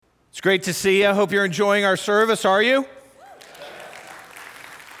It's great to see you. Hope you're enjoying our service. Are you?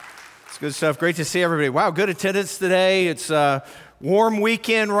 It's good stuff. Great to see everybody. Wow, good attendance today. It's a warm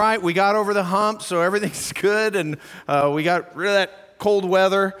weekend, right? We got over the hump, so everything's good, and we got rid of that cold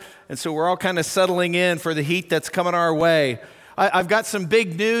weather, and so we're all kind of settling in for the heat that's coming our way. I've got some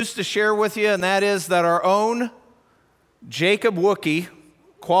big news to share with you, and that is that our own Jacob Wookie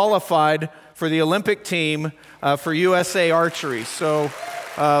qualified for the Olympic team for USA Archery. So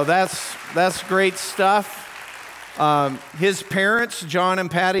that's great stuff. His parents, John and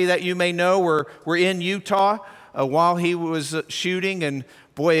Patty, that you may know, were in Utah while he was shooting, and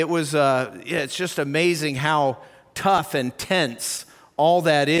boy, it was it's just amazing how tough and tense all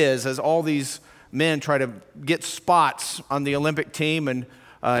that is as all these men try to get spots on the Olympic team, and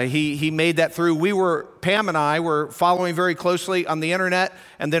he made that through. Pam and I were following very closely on the internet,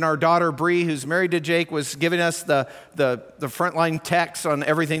 and then our daughter Bree, who's married to Jake, was giving us the frontline text on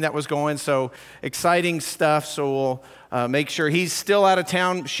everything that was going. So exciting stuff. So we'll make sure he's still out of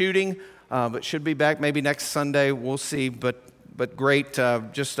town shooting, but should be back maybe next Sunday. We'll see. But great.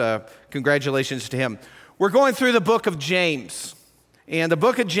 Just congratulations to him. We're going through the book of James, and the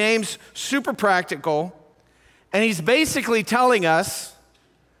book of James, super practical, and he's basically telling us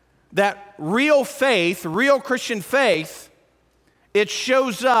that real faith, real Christian faith, it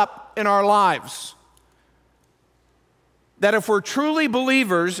shows up in our lives. That if we're truly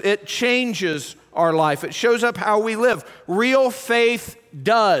believers, it changes our life. It shows up how we live. Real faith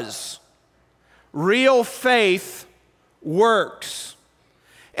does. Real faith works.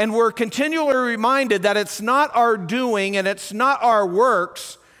 And we're continually reminded that it's not our doing and it's not our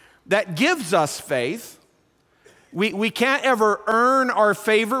works that gives us faith. We can't ever earn our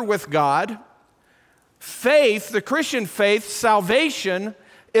favor with God. Faith, the Christian faith, salvation,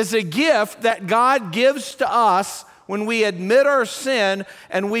 is a gift that God gives to us when we admit our sin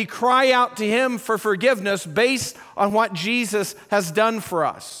and we cry out to Him for forgiveness based on what Jesus has done for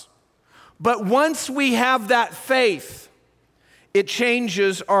us. But once we have that faith, it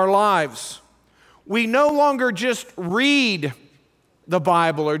changes our lives. We no longer just read the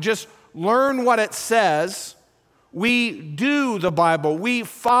Bible or just learn what it says. We do the Bible. We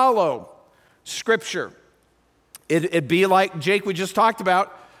follow Scripture. It'd be like Jake, we just talked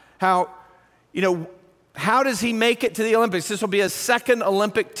about how does he make it to the Olympics? This will be his second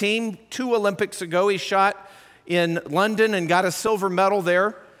Olympic team. 2 Olympics ago, he shot in London and got a silver medal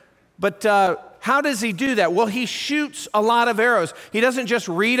there. But how does he do that? Well, he shoots a lot of arrows. He doesn't just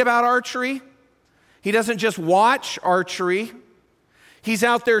read about archery. He doesn't just watch archery. He's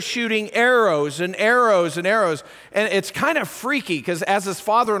out there shooting arrows and arrows and arrows. And it's kind of freaky because as his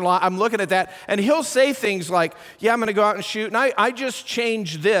father-in-law, I'm looking at that, and he'll say things like, yeah, I'm going to go out and shoot, and I just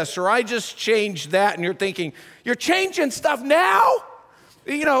changed this, or I just changed that. And you're thinking, you're changing stuff now?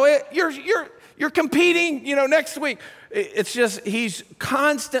 You're competing, next week. It's just, he's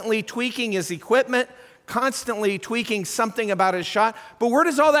constantly tweaking his equipment, constantly tweaking something about his shot. But where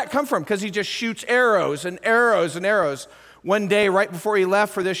does all that come from? Because he just shoots arrows and arrows and arrows. One day, right before he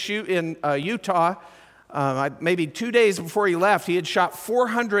left for this shoot in Utah, maybe 2 days before he left, he had shot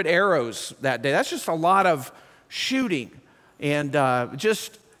 400 arrows that day. That's just a lot of shooting, and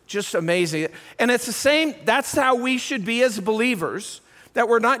just amazing. And it's the same, that's how we should be as believers, that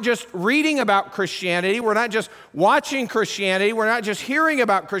we're not just reading about Christianity, we're not just watching Christianity, we're not just hearing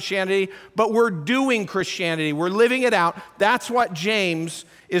about Christianity, but we're doing Christianity, we're living it out. That's what James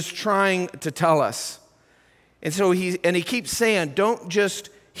is trying to tell us. And so he keeps saying, don't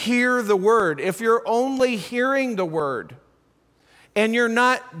just hear the word. If you're only hearing the word and you're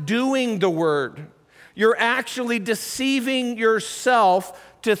not doing the word, you're actually deceiving yourself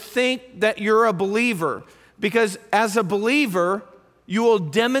to think that you're a believer. Because as a believer, you will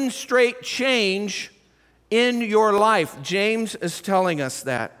demonstrate change in your life. James is telling us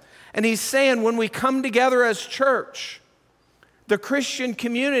that. And he's saying when we come together as church, the Christian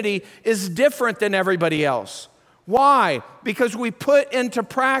community is different than everybody else. Why? Because we put into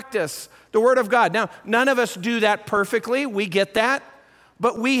practice the Word of God. Now, none of us do that perfectly. We get that.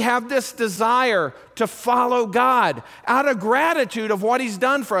 But we have this desire to follow God out of gratitude of what He's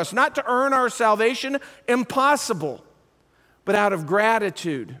done for us. Not to earn our salvation, impossible. But out of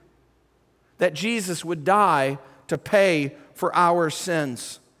gratitude that Jesus would die to pay for our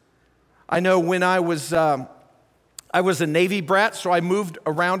sins. I know when I was a Navy brat, so I moved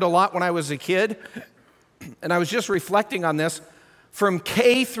around a lot when I was a kid. And I was just reflecting on this. From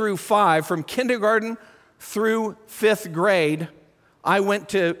K through 5, from kindergarten through 5th grade, I went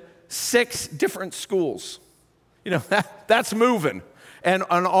to 6 different schools. That's moving. And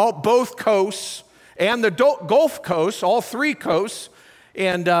on both coasts, and the Gulf Coast, all 3 coasts.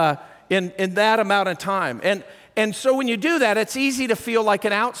 And in that amount of time. And so when you do that, it's easy to feel like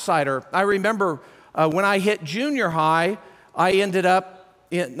an outsider. I remember when I hit junior high, I ended up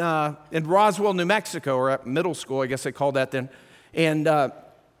in Roswell, New Mexico, or at middle school, I guess they called that then. And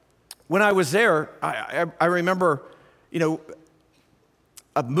when I was there, I remember,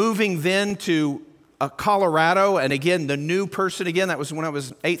 moving then to Colorado, and again, the new person again, that was when I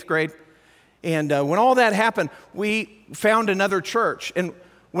was 8th grade. And when all that happened, we found another church. And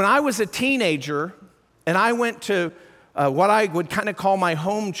when I was a teenager, and I went to what I would kind of call my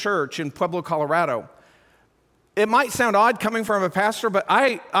home church in Pueblo, Colorado, it might sound odd coming from a pastor, but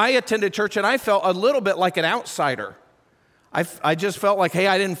I attended church and I felt a little bit like an outsider. I just felt like, hey,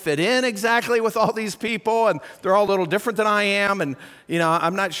 I didn't fit in exactly with all these people, and they're all a little different than I am, and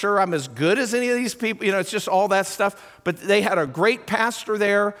I'm not sure I'm as good as any of these people. It's just all that stuff. But they had a great pastor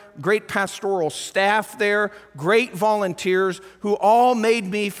there, great pastoral staff there, great volunteers who all made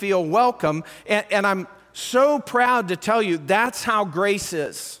me feel welcome. And I'm so proud to tell you that's how Grace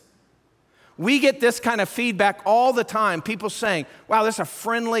is. We get this kind of feedback all the time. People saying, wow, this is a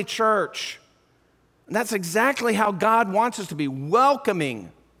friendly church. And that's exactly how God wants us to be,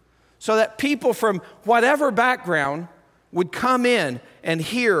 welcoming, so that people from whatever background would come in and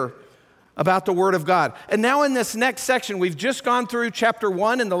hear about the Word of God. And now in this next section, we've just gone through chapter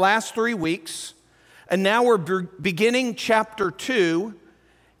 1 in the last 3 weeks, and now we're beginning chapter 2,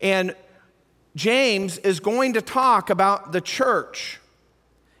 and James is going to talk about the church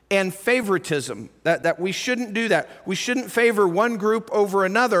and favoritism, that we shouldn't do that. We shouldn't favor one group over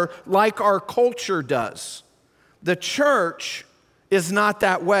another like our culture does. The church is not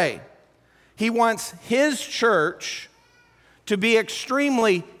that way. He wants his church to be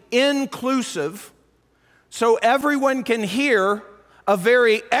extremely inclusive so everyone can hear a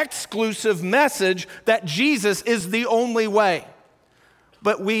very exclusive message that Jesus is the only way.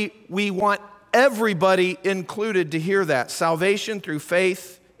 But we want everybody included to hear that. Salvation through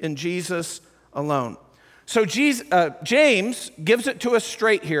faith in Jesus alone. So James gives it to us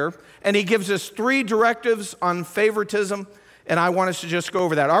straight here, and he gives us 3 directives on favoritism, and I want us to just go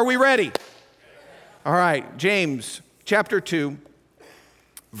over that. Are we ready? All right, James chapter 2,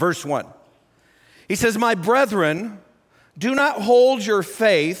 verse 1. He says, "My brethren, do not hold your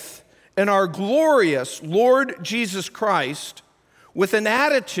faith in our glorious Lord Jesus Christ with an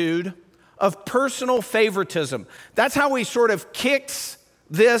attitude of personal favoritism." That's how he sort of kicks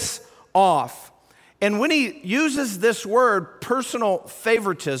this off. And when he uses this word, personal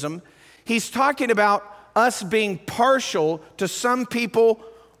favoritism, he's talking about us being partial to some people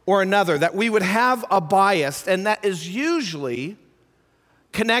or another, that we would have a bias, and that is usually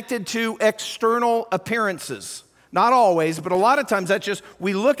connected to external appearances. Not always, but a lot of times that's just,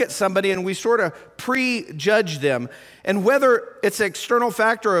 we look at somebody and we sort of prejudge them. And whether it's an external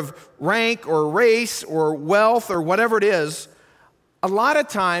factor of rank or race or wealth or whatever it is, a lot of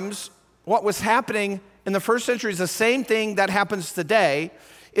times what was happening in the first century is the same thing that happens today,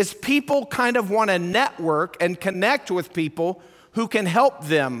 is people kind of want to network and connect with people who can help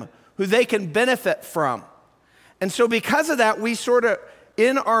them, who they can benefit from. And so because of that, we sort of,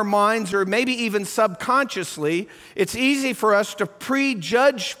 in our minds, or maybe even subconsciously, it's easy for us to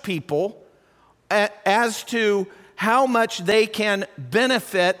prejudge people as to how much they can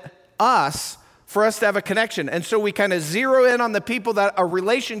benefit us, for us to have a connection. And so we kind of zero in on the people that a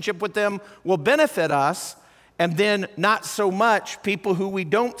relationship with them will benefit us, and then not so much people who we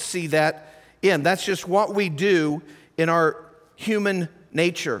don't see that in. That's just what we do in our human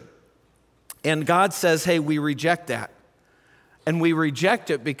nature. And God says, hey, we reject that. And we reject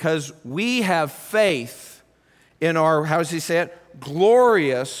it because we have faith in our, how does he say it?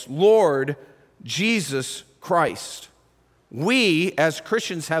 Glorious Lord Jesus Christ. We, as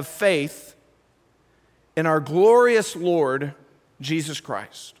Christians, have faith in our glorious Lord Jesus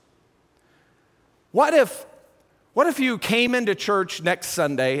Christ. What if you came into church next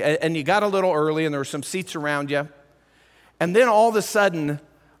Sunday and you got a little early and there were some seats around you, and then all of a sudden,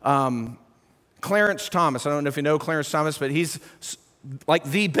 Clarence Thomas, I don't know if you know Clarence Thomas, but he's like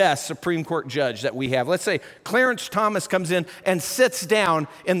the best Supreme Court judge that we have. Let's say Clarence Thomas comes in and sits down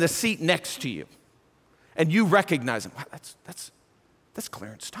in the seat next to you, and you recognize him. Wow, that's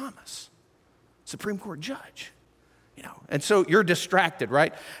Clarence Thomas, Supreme Court judge. And so you're distracted,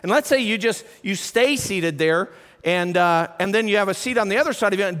 right? And let's say you stay seated there, and then you have a seat on the other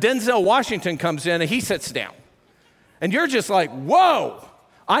side of you, and Denzel Washington comes in and he sits down. And you're just like, whoa,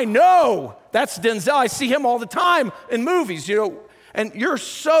 I know that's Denzel. I see him all the time in movies, and you're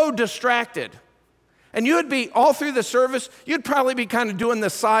so distracted. And you would be, all through the service, you'd probably be kind of doing the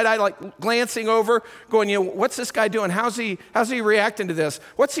side eye, like glancing over, going, what's this guy doing? How's he reacting to this?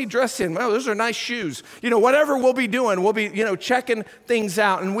 What's he dressed in? Well, those are nice shoes. Whatever we'll be doing, we'll be, checking things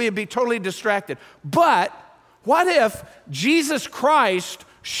out, and we'd be totally distracted. But what if Jesus Christ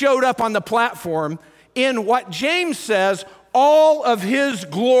showed up on the platform in what James says, all of his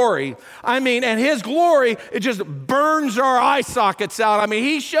glory? And his glory, it just burns our eye sockets out.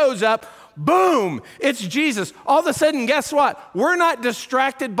 He shows up, boom, it's Jesus. All of a sudden, guess what? We're not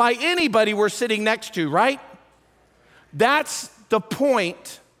distracted by anybody we're sitting next to, right? That's the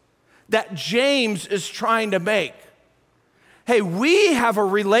point that James is trying to make. Hey, we have a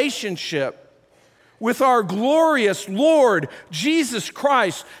relationship with our glorious Lord Jesus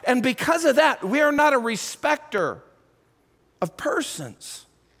Christ, and because of that, we are not a respecter of persons.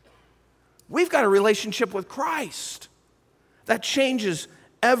 We've got a relationship with Christ that changes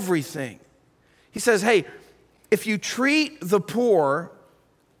everything. He says, hey, if you treat the poor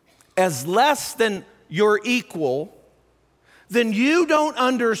as less than your equal, then you don't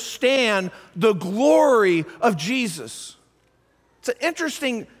understand the glory of Jesus. It's an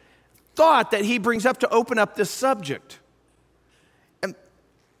interesting thought that he brings up to open up this subject. And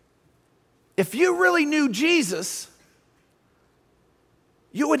if you really knew Jesus,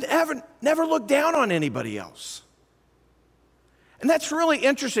 you would never look down on anybody else. And that's really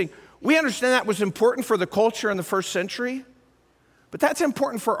interesting. We understand that was important for the culture in the first century, but that's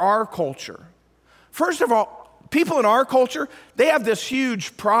important for our culture. First of all, people in our culture, they have this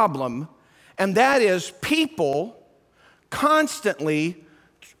huge problem, and that is people constantly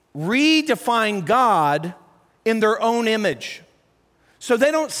redefine God in their own image. So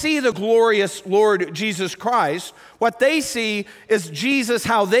they don't see the glorious Lord Jesus Christ. What they see is Jesus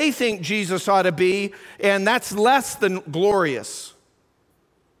how they think Jesus ought to be, and that's less than glorious.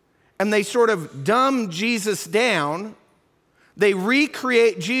 And they sort of dumb Jesus down. They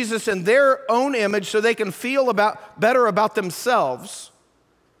recreate Jesus in their own image so they can feel better about themselves.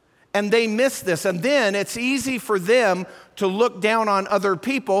 And they miss this. And then it's easy for them to look down on other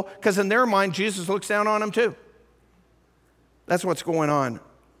people because in their mind, Jesus looks down on them too. That's what's going on,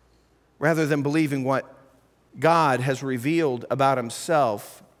 rather than believing what God has revealed about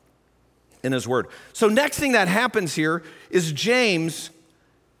himself in his word. So next thing that happens here is James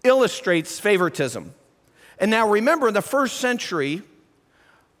illustrates favoritism. And now remember, in the first century,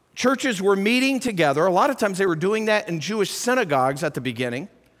 churches were meeting together. A lot of times they were doing that in Jewish synagogues at the beginning.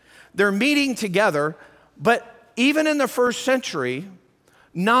 They're meeting together, but even in the first century,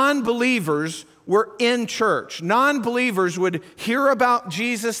 non-believers were in church. Non-believers would hear about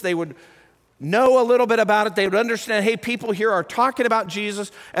Jesus. They would know a little bit about it. They would understand, hey, people here are talking about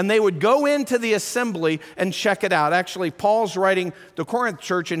Jesus, and they would go into the assembly and check it out. Actually, Paul's writing the Corinth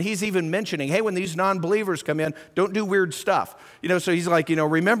church, and he's even mentioning, hey, when these non-believers come in, don't do weird stuff. So he's like,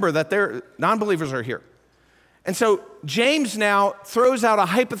 remember that non-believers are here. And so James now throws out a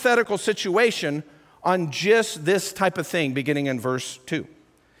hypothetical situation on just this type of thing, beginning in verse 2.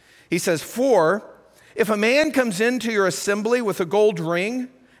 He says, "For if a man comes into your assembly with a gold ring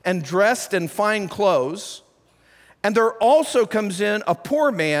and dressed in fine clothes, and there also comes in a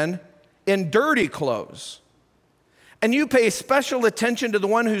poor man in dirty clothes, and you pay special attention to the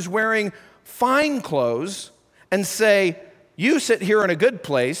one who's wearing fine clothes and say, 'You sit here in a good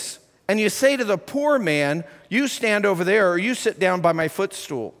place,' and you say to the poor man, 'You stand over there,' or 'You sit down by my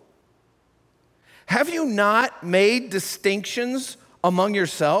footstool. Have you not made distinctions among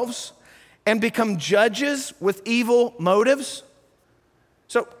yourselves and become judges with evil motives?"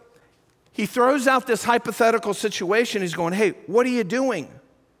 So he throws out this hypothetical situation. He's going, hey, what are you doing?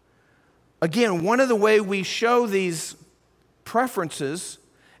 Again, one of the ways we show these preferences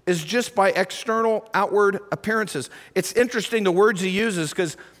is just by external outward appearances. It's interesting the words he uses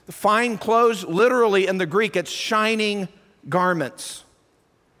because fine clothes, literally in the Greek, it's shining garments.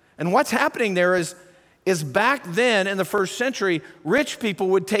 And what's happening there is back then in the first century, rich people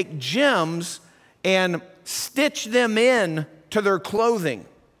would take gems and stitch them in to their clothing.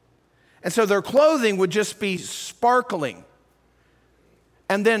 And so their clothing would just be sparkling.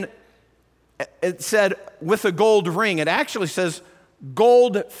 And then it said with a gold ring. It actually says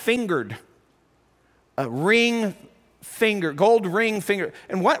gold fingered. A ring finger, gold ring finger.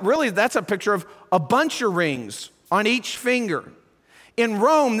 And what really, that's a picture of a bunch of rings on each finger. In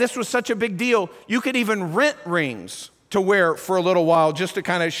Rome, this was such a big deal, you could even rent rings to wear for a little while just to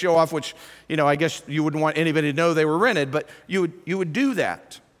kind of show off, which, I guess you wouldn't want anybody to know they were rented, but you would do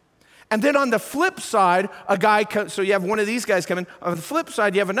that. And then on the flip side, so you have one of these guys come in. On the flip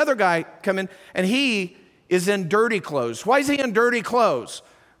side, you have another guy come in, and he is in dirty clothes. Why is he in dirty clothes?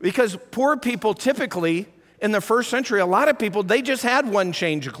 Because poor people typically, in the first century, a lot of people, they just had one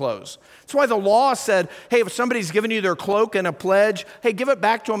change of clothes. That's why the law said, hey, if somebody's given you their cloak and a pledge, hey, give it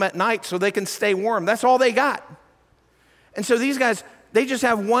back to them at night so they can stay warm. That's all they got. And so these guys, they just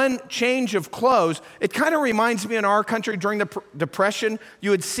have one change of clothes. It kind of reminds me in our country during the Depression,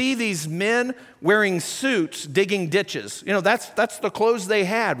 you would see these men wearing suits digging ditches. You know, that's the clothes they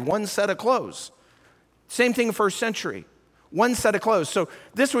had, one set of clothes. Same thing first century, one set of clothes. So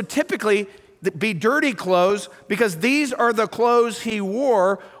this would typically be dirty clothes because these are the clothes he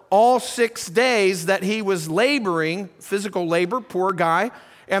wore all 6 days that he was laboring, physical labor, poor guy.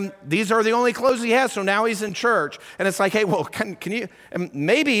 And these are the only clothes he has, so now he's in church. And it's like, hey, well, can you, and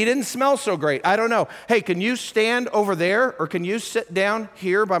maybe he didn't smell so great. I don't know. Hey, can you stand over there, or can you sit down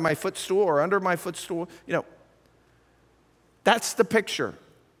here by my footstool or under my footstool? You know, that's the picture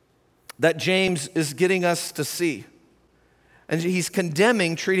that James is getting us to see. And he's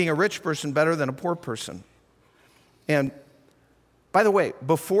condemning treating a rich person better than a poor person. And by the way,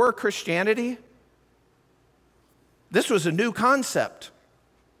 before Christianity, this was a new concept.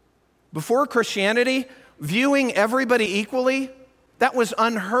 Before Christianity, viewing everybody equally, that was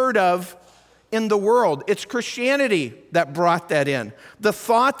unheard of in the world. It's Christianity that brought that in. The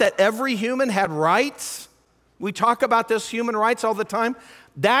thought that every human had rights, we talk about this human rights all the time,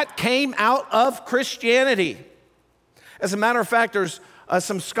 that came out of Christianity. As a matter of fact, there's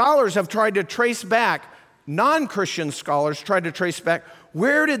some scholars have tried to trace back, non-Christian scholars tried to trace back,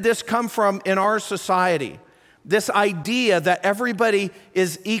 where did this come from in our society? This idea that everybody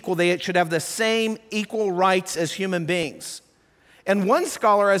is equal, they should have the same equal rights as human beings. And one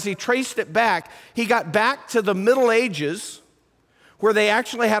scholar, as he traced it back, he got back to the Middle Ages, where they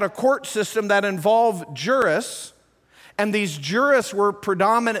actually had a court system that involved jurists, and these jurists were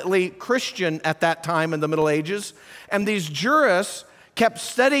predominantly Christian at that time in the Middle Ages, and these jurists kept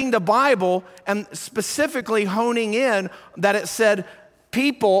studying the Bible and specifically honing in that it said,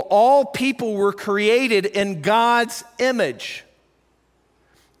 all people were created in God's image.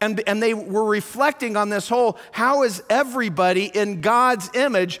 And they were reflecting on this whole, how is everybody in God's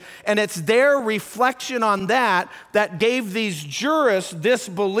image? And it's their reflection on that gave these jurists this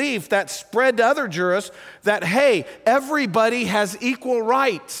belief that spread to other jurists that, hey, everybody has equal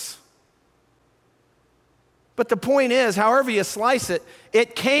rights. But the point is, however you slice it,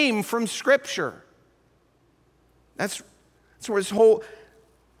 it came from Scripture. That's where this whole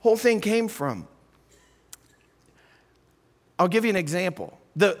thing came from. I'll give you an example.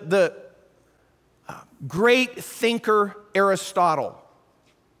 The great thinker Aristotle,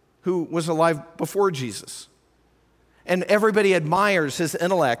 who was alive before Jesus, and everybody admires his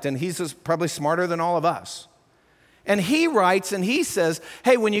intellect, and he's probably smarter than all of us. And he writes and he says,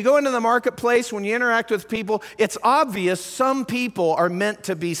 hey, when you go into the marketplace, when you interact with people, it's obvious some people are meant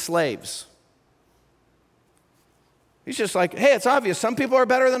to be slaves. He's just like, hey, it's obvious some people are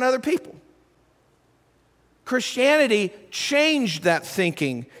better than other people. Christianity changed that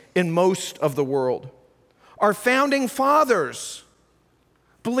thinking in most of the world. Our founding fathers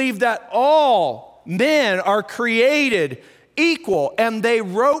believed that all men are created equal, and they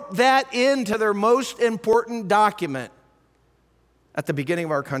wrote that into their most important document at the beginning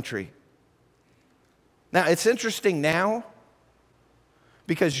of our country. Now, it's interesting now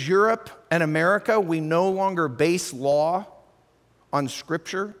because Europe and America, we no longer base law on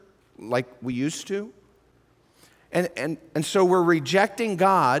Scripture like we used to. And so we're rejecting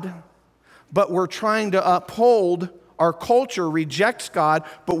God, but we're trying to uphold, our culture rejects God,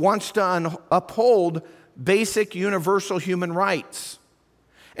 but wants to uphold basic universal human rights.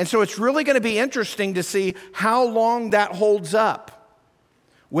 And so it's really going to be interesting to see how long that holds up.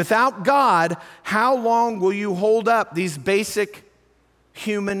 Without God, how long will you hold up these basic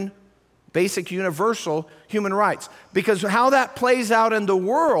universal human rights? Because how that plays out in the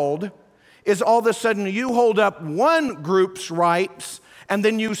world is all of a sudden you hold up one group's rights and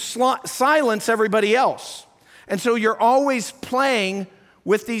then you silence everybody else. And so you're always playing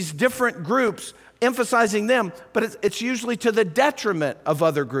with these different groups, emphasizing them, but it's usually to the detriment of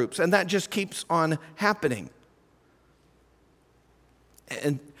other groups, and that just keeps on happening.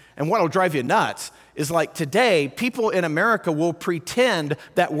 And what'll drive you nuts is like today, people in America will pretend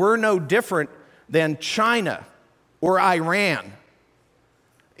that we're no different than China or Iran.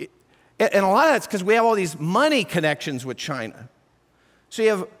 And a lot of that's because we have all these money connections with China. So you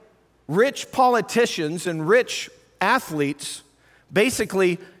have rich politicians and rich athletes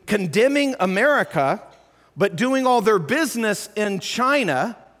basically condemning America, but doing all their business in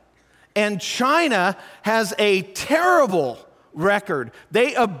China. And China has a terrible record.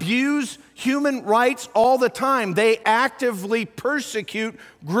 They abuse human rights all the time. They actively persecute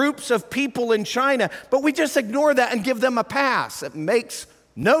groups of people in China, but we just ignore that and give them a pass. It makes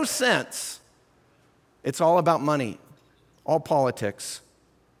no sense. It's all about money, all politics.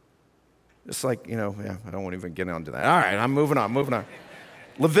 Just like, I don't want to even get onto that. All right, I'm moving on.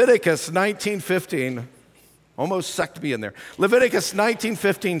 Leviticus 19:15. Almost sucked me in there. Leviticus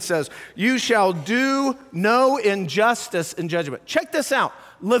 19:15 says, "You shall do no injustice in judgment." Check this out.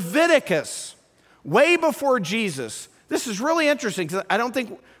 Leviticus, way before Jesus. This is really interesting because I don't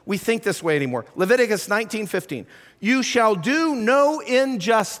think we think this way anymore. Leviticus 19:15. "You shall do no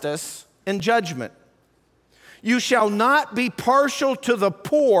injustice in judgment. You shall not be partial to the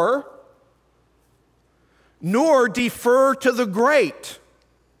poor, nor defer to the great.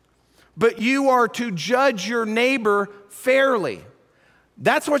 But you are to judge your neighbor fairly."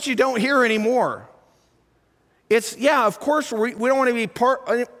 That's what you don't hear anymore. It's, of course, we don't want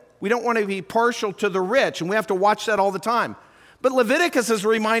to be partial to the rich, and we have to watch that all the time. But Leviticus is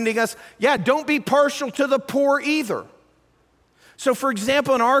reminding us, don't be partial to the poor either. So, for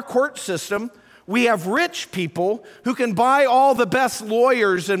example, in our court system, we have rich people who can buy all the best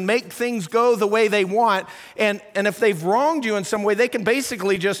lawyers and make things go the way they want. And if they've wronged you in some way, they can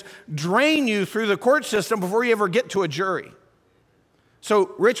basically just drain you through the court system before you ever get to a jury.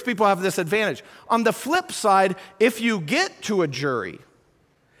 So rich people have this advantage. On the flip side, if you get to a jury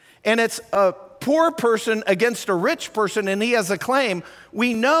and it's a poor person against a rich person and he has a claim,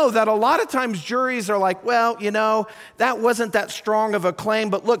 we know that a lot of times juries are like, well, that wasn't that strong of a claim,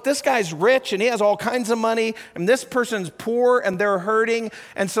 but look, this guy's rich and he has all kinds of money, and this person's poor and they're hurting,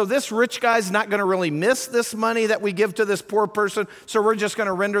 and so this rich guy's not going to really miss this money that we give to this poor person, so we're just going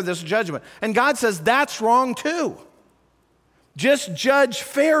to render this judgment. And God says that's wrong too. Just judge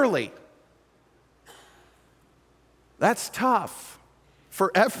fairly. That's tough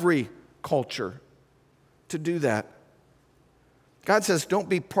for every culture to do that. God says don't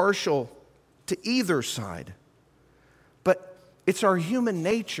be partial to either side. But it's our human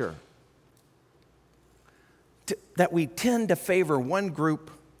nature that we tend to favor one group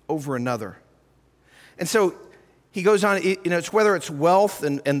over another. And so he goes on, it's whether it's wealth,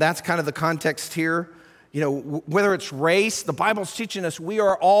 and that's kind of the context here, whether it's race, the Bible's teaching us we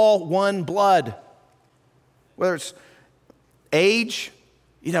are all one blood. Whether it's age,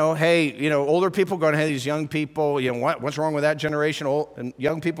 older people going, hey, these young people, what's wrong with that generation? And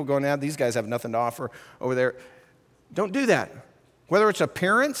young people going, these guys have nothing to offer over there. Don't do that. Whether it's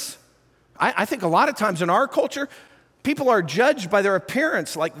appearance, I think a lot of times in our culture, people are judged by their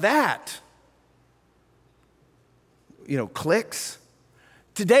appearance like that. Cliques.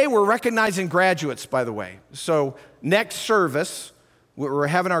 Today we're recognizing graduates, by the way. So next service, we're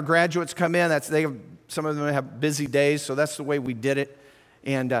having our graduates come in. Some of them have busy days, so that's the way we did it.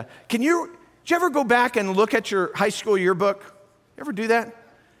 And did you ever go back and look at your high school yearbook? You ever do that?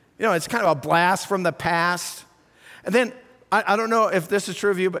 It's kind of a blast from the past. And then, I don't know if this is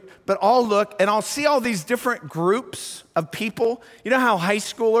true of you, but I'll look and I'll see all these different groups of people. You know how high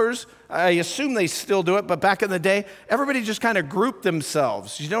schoolers, I assume they still do it, but back in the day, everybody just kind of grouped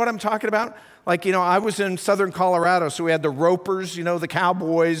themselves. You know what I'm talking about? Like, I was in southern Colorado, so we had the ropers, the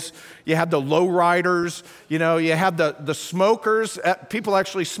cowboys. You had the lowriders, you had the smokers. People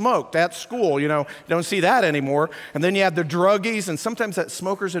actually smoked at school, you don't see that anymore. And then you had the druggies, and sometimes that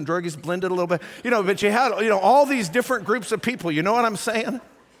smokers and druggies blended a little bit, but you had, all these different groups of people. You know what I'm saying?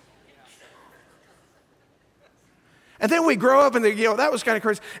 And then we grow up and that was kind of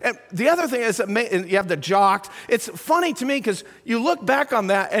crazy. And the other thing is that you have the jocks. It's funny to me because you look back on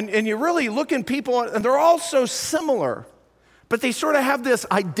that and you really look in people and they're all so similar, but they sort of have this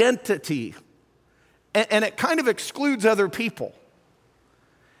identity and it kind of excludes other people.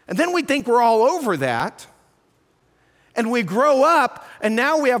 And then we think we're all over that, and we grow up and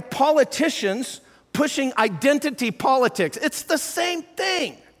now we have politicians pushing identity politics. It's the same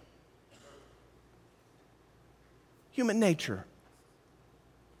thing. Human nature.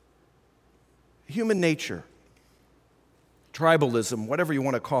 Human nature. Tribalism, whatever you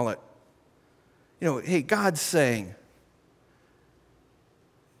want to call it. Hey, God's saying,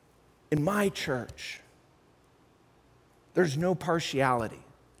 in my church, there's no partiality.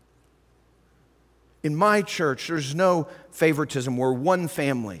 In my church, there's no favoritism. We're one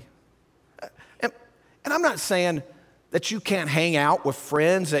family. And I'm not saying that you can't hang out with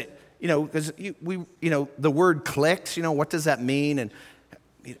friends that, because the word cliques, what does that mean? And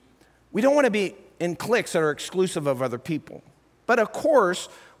we don't want to be in cliques that are exclusive of other people. But of course,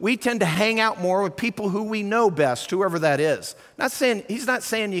 we tend to hang out more with people who we know best, whoever that is. He's not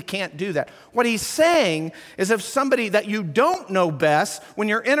saying you can't do that. What he's saying is if somebody that you don't know best, when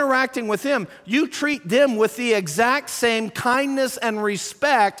you're interacting with them, you treat them with the exact same kindness and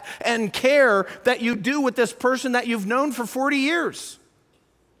respect and care that you do with this person that you've known for 40 years.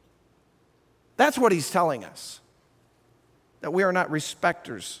 That's what he's telling us, that we are not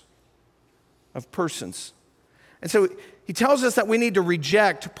respecters of persons. And so he tells us that we need to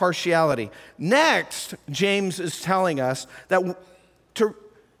reject partiality. Next, James is telling us that to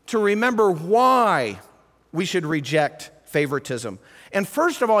remember why we should reject favoritism. And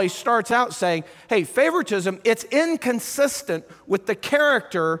first of all, he starts out saying, hey, favoritism, it's inconsistent with the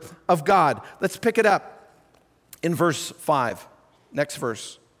character of God. Let's pick it up in verse 5, next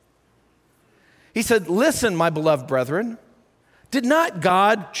verse. He said, listen, my beloved brethren, did not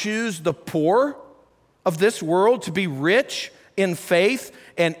God choose the poor of this world to be rich in faith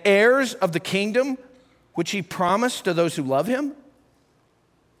and heirs of the kingdom which he promised to those who love him?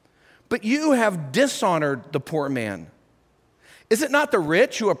 But you have dishonored the poor man. Is it not the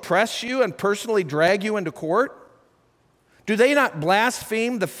rich who oppress you and personally drag you into court? Do they not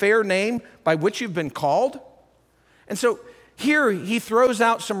blaspheme the fair name by which you've been called? And so here he throws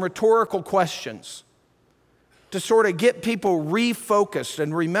out some rhetorical questions to sort of get people refocused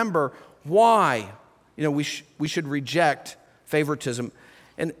and remember why we should reject favoritism.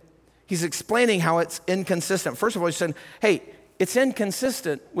 And he's explaining how it's inconsistent. First of all, he's saying, hey, it's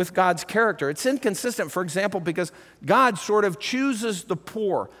inconsistent with God's character. It's inconsistent, for example, because God sort of chooses the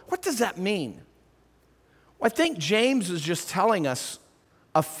poor. What does that mean? Well, I think James is just telling us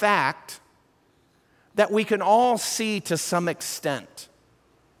a fact that we can all see to some extent.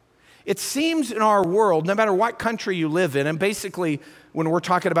 It seems in our world, no matter what country you live in, and basically when we're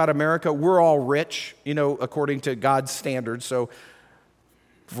talking about America, we're all rich, according to God's standards. So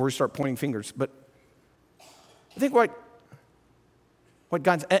before we start pointing fingers, but I think what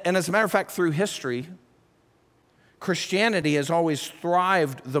God's, and as a matter of fact, through history, Christianity has always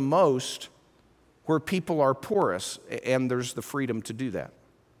thrived the most where people are poorest, and there's the freedom to do that.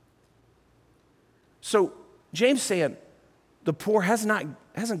 So James saying, the poor,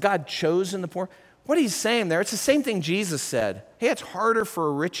 hasn't God chosen the poor? What he's saying there, it's the same thing Jesus said. Hey, it's harder for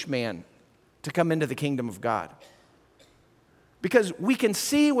a rich man to come into the kingdom of God. Because we can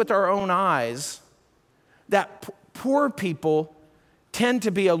see with our own eyes that poor people tend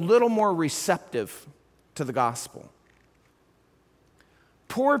to be a little more receptive to the gospel.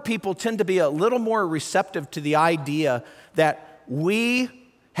 Poor people tend to be a little more receptive to the idea that we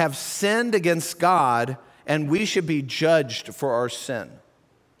have sinned against God and we should be judged for our sin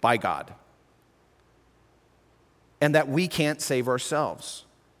by God, and that we can't save ourselves.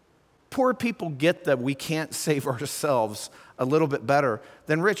 Poor people get that we can't save ourselves a little bit better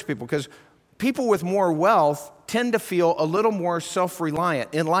than rich people, because people with more wealth tend to feel a little more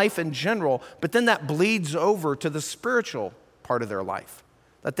self-reliant in life in general, but then that bleeds over to the spiritual part of their life,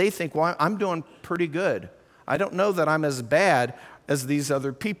 that they think, well, I'm doing pretty good. I don't know that I'm as bad as these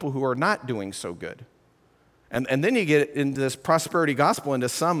other people who are not doing so good. And then you get into this prosperity gospel into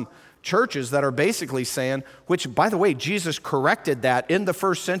some churches that are basically saying, which, by the way, Jesus corrected that in the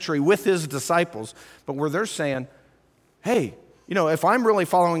first century with his disciples, but where they're saying, hey, if I'm really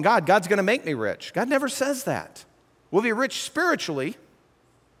following God, God's going to make me rich. God never says that. We'll be rich spiritually.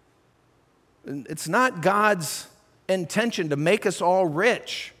 It's not God's intention to make us all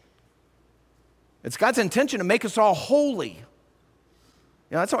rich. It's God's intention to make us all holy.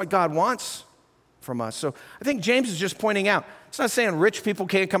 That's what God wants from us. So I think James is just pointing out, it's not saying rich people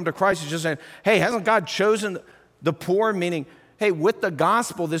can't come to Christ. He's just saying, hey, hasn't God chosen the poor? Meaning, hey, with the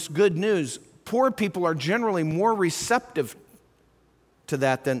gospel, this good news, poor people are generally more receptive to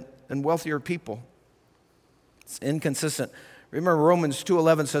that than wealthier people. It's inconsistent. Remember Romans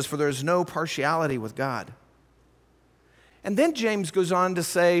 2:11 says, for there is no partiality with God. And then James goes on to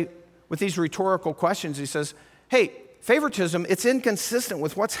say, with these rhetorical questions, he says, hey, favoritism, it's inconsistent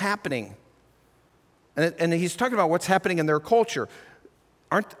with what's happening. And he's talking about what's happening in their culture.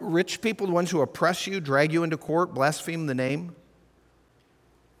 Aren't rich people the ones who oppress you, drag you into court, blaspheme the name?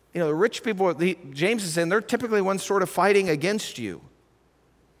 The rich people, James is saying, they're typically the ones sort of fighting against you.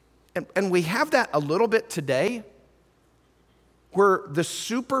 And we have that a little bit today, where the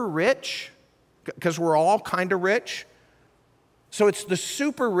super rich, because we're all kind of rich, so it's the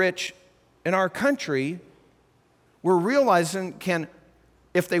super rich in our country we're realizing can,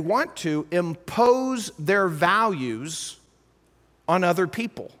 if they want to, impose their values on other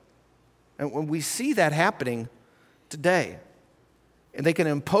people. And when we see that happening today, and they can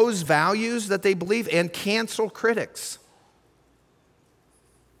impose values that they believe and cancel critics.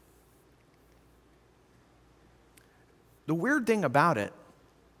 the weird thing about it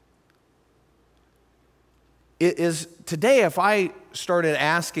is today, if I started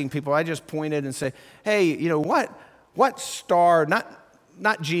asking people, I just pointed and say, hey, you know, what star,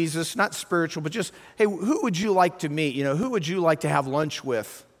 not Jesus, not spiritual, but just, hey, who would you like to meet? You know, who would you like to have lunch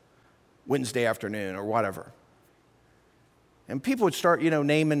with Wednesday afternoon or whatever? And people would start, you know,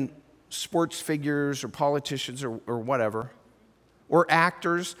 naming sports figures or politicians or whatever, or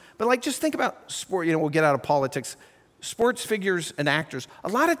actors. But like, just think about sport, you know, we'll get out of politics. Sports figures and actors. A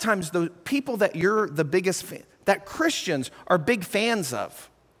lot of times the people that you're the biggest fan, that Christians are big fans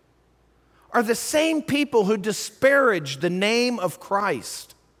of, are the same people who disparage the name of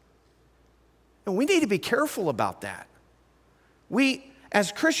Christ. And we need to be careful about that. We,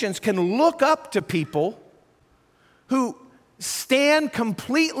 as Christians, can look up to people who stand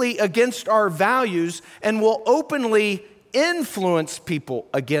completely against our values and will openly influence people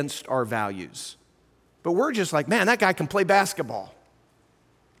against our values. But we're just like, man, that guy can play basketball.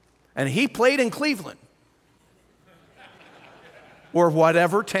 And he played in Cleveland. Or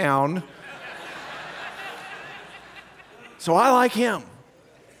whatever town. So I like him.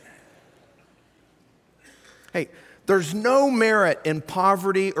 Hey, there's no merit in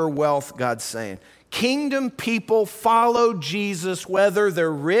poverty or wealth, God's saying. Kingdom people follow Jesus whether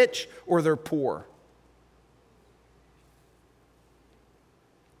they're rich or they're poor.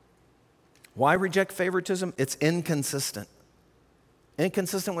 Why reject favoritism? It's inconsistent.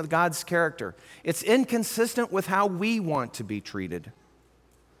 Inconsistent with God's character. It's inconsistent with how we want to be treated.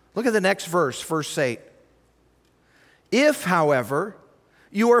 Look at the next verse, verse 8. If, however,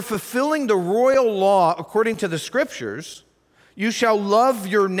 you are fulfilling the royal law according to the Scriptures, you shall love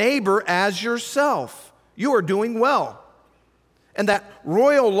your neighbor as yourself. You are doing well. And that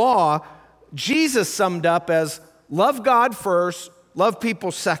royal law, Jesus summed up as love God first, love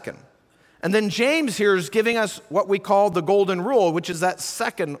people second. And then James here is giving us what we call the golden rule, which is that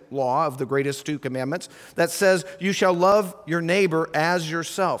second law of the greatest two commandments that says you shall love your neighbor as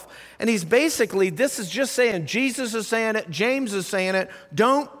yourself. And he's basically, this is just saying, Jesus is saying it, James is saying it,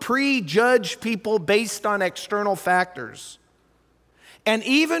 don't prejudge people based on external factors. And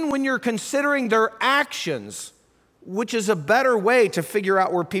even when you're considering their actions, which is a better way to figure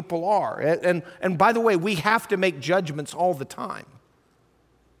out where people are. And by the way, we have to make judgments all the time.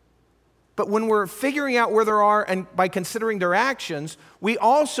 But when we're figuring out where they are and by considering their actions, we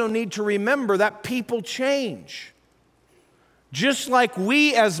also need to remember that people change. Just like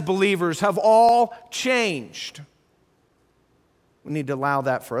we as believers have all changed. We need to allow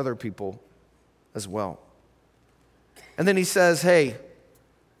that for other people as well. And then he says, hey,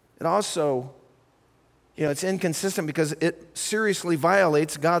 it also, it's inconsistent because it seriously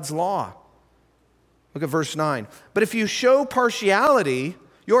violates God's law. Look at verse 9. But if you show partiality,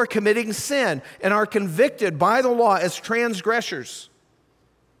 you are committing sin and are convicted by the law as transgressors.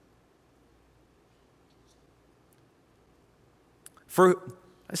 I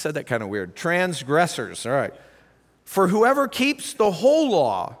said that kind of weird. Transgressors, all right. For whoever keeps the whole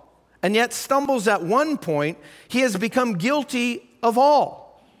law and yet stumbles at one point, he has become guilty of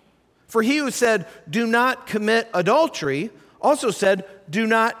all. For he who said, do not commit adultery, also said, do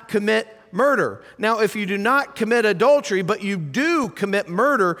not commit murder. Now, if you do not commit adultery, but you do commit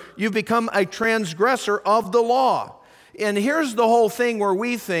murder, you've become a transgressor of the law. And here's the whole thing where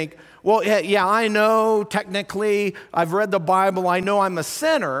we think, well, yeah, I know technically, I've read the Bible, I know I'm a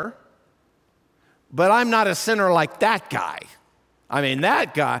sinner, but I'm not a sinner like that guy. I mean,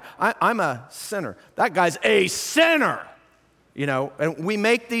 that guy, I'm a sinner. That guy's a sinner, and we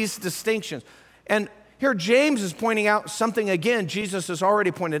make these distinctions. And here, James is pointing out something again Jesus has already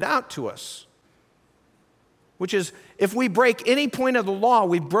pointed out to us, which is if we break any point of the law,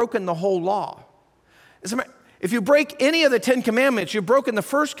 we've broken the whole law. If you break any of the 10 commandments, you've broken the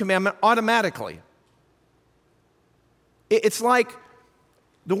first commandment automatically. It's like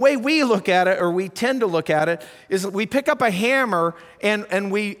the way we look at it, or we tend to look at it, is we pick up a hammer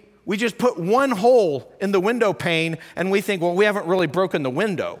and we just put one hole in the window pane and we think, well, we haven't really broken the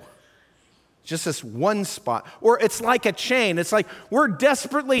window. Just this one spot. Or it's like a chain. It's like we're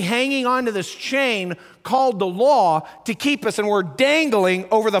desperately hanging on to this chain called the law to keep us, and we're dangling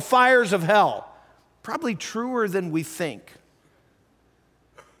over the fires of hell. Probably truer than we think.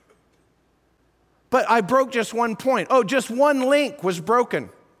 But I broke just one point. Oh, just one link was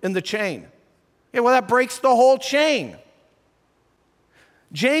broken in the chain. Yeah, well, that breaks the whole chain.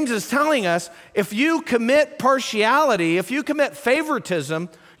 James is telling us if you commit partiality, if you commit favoritism,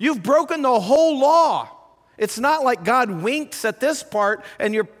 you've broken the whole law. It's not like God winks at this part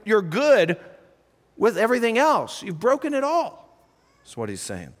and you're good with everything else. You've broken it all. That's what he's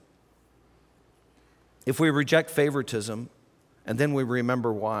saying. If we reject favoritism and then we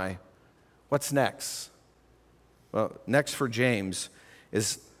remember why, what's next? Well, next for James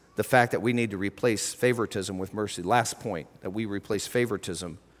is the fact that we need to replace favoritism with mercy. Last point, that we replace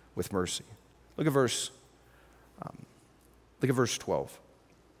favoritism with mercy. Look at verse 12.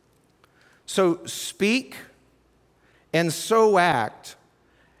 So speak and so act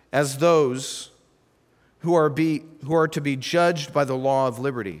as those who are to be judged by the law of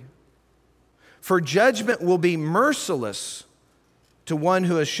liberty. For judgment will be merciless to one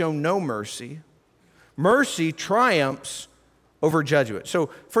who has shown no mercy. Mercy triumphs over judgment. So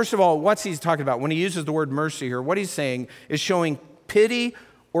first of all, what's he talking about? When he uses the word mercy here, what he's saying is showing pity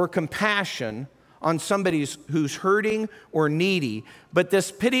or compassion on somebody who's hurting or needy. But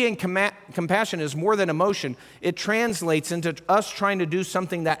this pity and compassion is more than emotion. It translates into us trying to do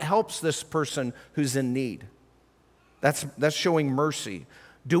something that helps this person who's in need. That's showing mercy.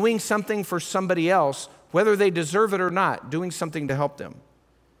 Doing something for somebody else, whether they deserve it or not, doing something to help them.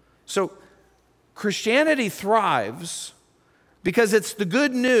 So Christianity thrives because it's the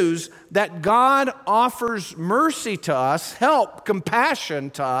good news that God offers mercy to us, help,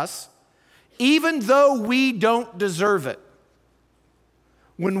 compassion to us, even though we don't deserve it.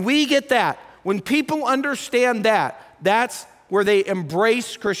 When we get that, when people understand that, that's where they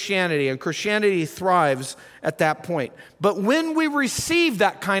embrace Christianity, and Christianity thrives at that point. But when we receive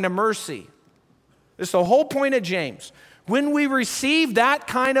that kind of mercy, this is the whole point of James. When we receive that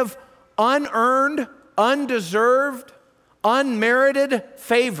kind of unearned, undeserved, unmerited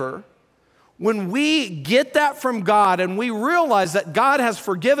favor, when we get that from God and we realize that God has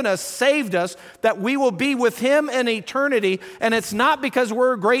forgiven us, saved us, that we will be with Him in eternity, and it's not because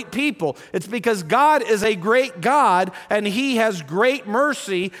we're great people. It's because God is a great God and He has great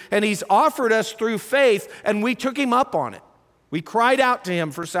mercy and He's offered us through faith, and we took Him up on it. We cried out to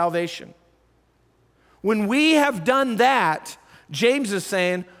Him for salvation. When we have done that, James is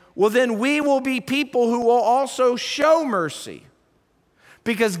saying, well, then we will be people who will also show mercy.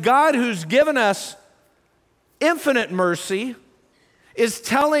 Because God, who's given us infinite mercy, is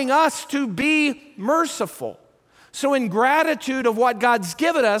telling us to be merciful. So in gratitude of what God's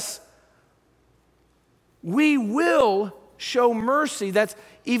given us, we will show mercy that's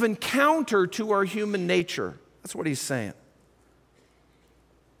even counter to our human nature. That's what he's saying.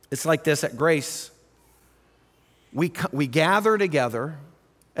 It's like this at Grace. We gather together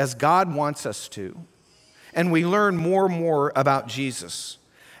as God wants us to, and we learn more and more about Jesus.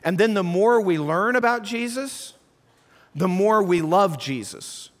 And then the more we learn about Jesus, the more we love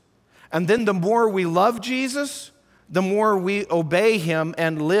Jesus. And then the more we love Jesus, the more we obey Him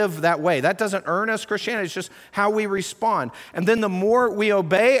and live that way. That doesn't earn us Christianity, it's just how we respond. And then the more we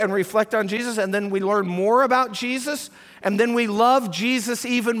obey and reflect on Jesus, and then we learn more about Jesus, and then we love Jesus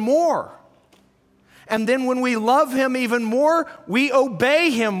even more. And then when we love Him even more, we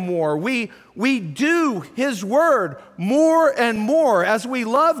obey Him more. We do His word more and more as we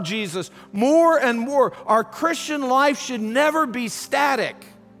love Jesus more and more. Our Christian life should never be static.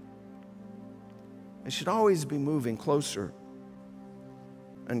 It should always be moving closer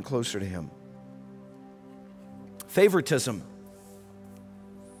and closer to Him. Favoritism.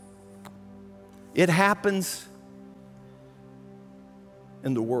 It happens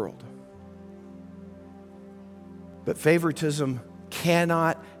in the world. But favoritism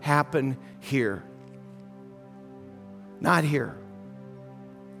cannot happen here. Not here.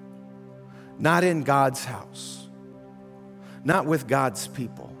 Not in God's house. Not with God's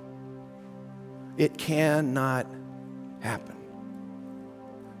people. It cannot happen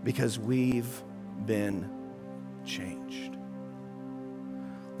because we've been changed.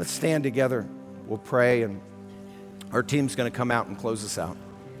 Let's stand together. We'll pray, and our team's going to come out and close us out.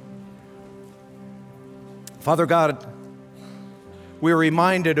 Father God, we're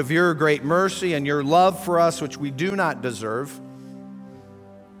reminded of your great mercy and your love for us, which we do not deserve.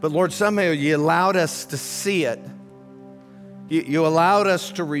 But Lord, somehow you allowed us to see it. You allowed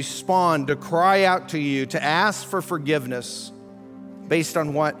us to respond, to cry out to you, to ask for forgiveness based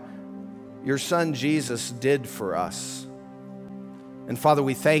on what your Son Jesus did for us. And Father,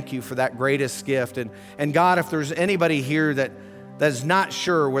 we thank you for that greatest gift. And God, if there's anybody here that is not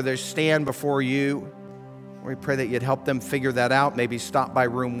sure where they stand before you, we pray that you'd help them figure that out. Maybe stop by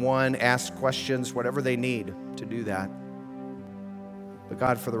room 1, ask questions, whatever they need to do that. But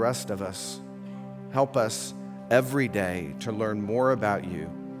God, for the rest of us, help us every day to learn more about you,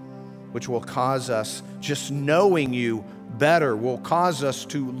 which will cause us, just knowing you better, will cause us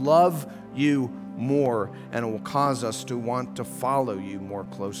to love you more, and it will cause us to want to follow you more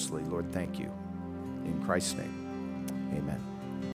closely. Lord, thank you. In Christ's name, amen.